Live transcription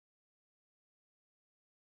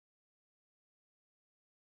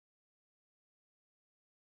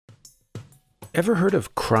Ever heard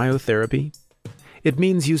of cryotherapy? It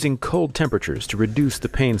means using cold temperatures to reduce the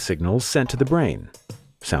pain signals sent to the brain.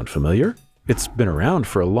 Sound familiar? It's been around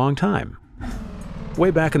for a long time.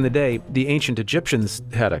 Way back in the day, the ancient Egyptians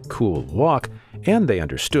had a cool walk, and they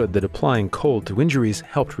understood that applying cold to injuries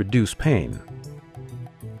helped reduce pain.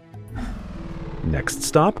 Next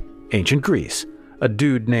stop, ancient Greece. A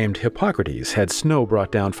dude named Hippocrates had snow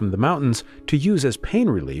brought down from the mountains to use as pain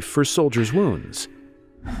relief for soldiers' wounds.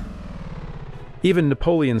 Even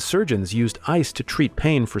Napoleon's surgeons used ice to treat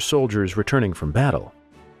pain for soldiers returning from battle.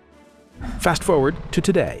 Fast forward to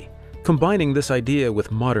today. Combining this idea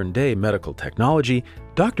with modern-day medical technology,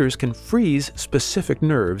 doctors can freeze specific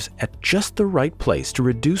nerves at just the right place to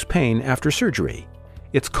reduce pain after surgery.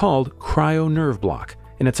 It's called cryo nerve block,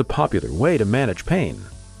 and it's a popular way to manage pain.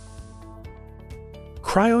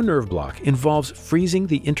 Cryo nerve block involves freezing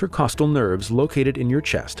the intercostal nerves located in your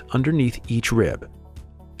chest underneath each rib.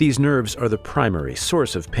 These nerves are the primary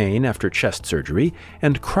source of pain after chest surgery,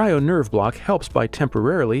 and cryo nerve block helps by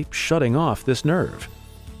temporarily shutting off this nerve.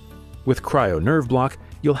 With cryo nerve block,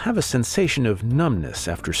 you'll have a sensation of numbness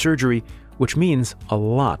after surgery, which means a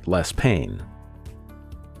lot less pain.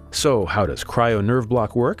 So how does cryo nerve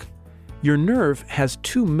block work? Your nerve has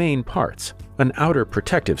two main parts, an outer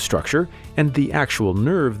protective structure and the actual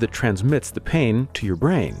nerve that transmits the pain to your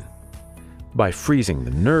brain. By freezing the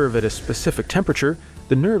nerve at a specific temperature,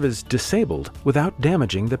 the nerve is disabled without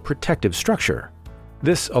damaging the protective structure.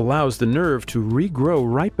 This allows the nerve to regrow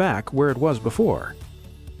right back where it was before.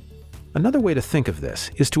 Another way to think of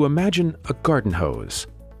this is to imagine a garden hose.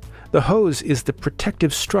 The hose is the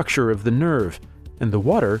protective structure of the nerve, and the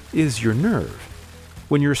water is your nerve.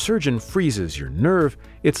 When your surgeon freezes your nerve,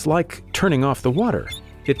 it's like turning off the water.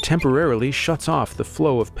 It temporarily shuts off the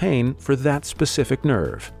flow of pain for that specific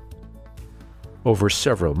nerve. Over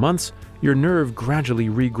several months, your nerve gradually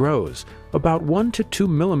regrows, about 1 to 2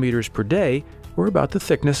 millimeters per day, or about the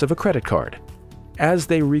thickness of a credit card. As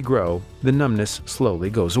they regrow, the numbness slowly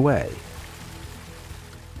goes away.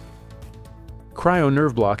 Cryo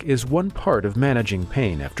nerve block is one part of managing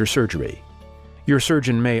pain after surgery. Your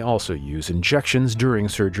surgeon may also use injections during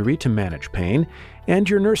surgery to manage pain, and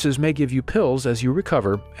your nurses may give you pills as you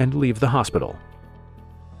recover and leave the hospital.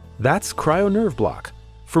 That's cryo nerve block.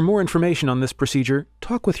 For more information on this procedure,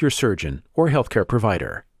 talk with your surgeon or healthcare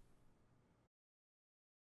provider.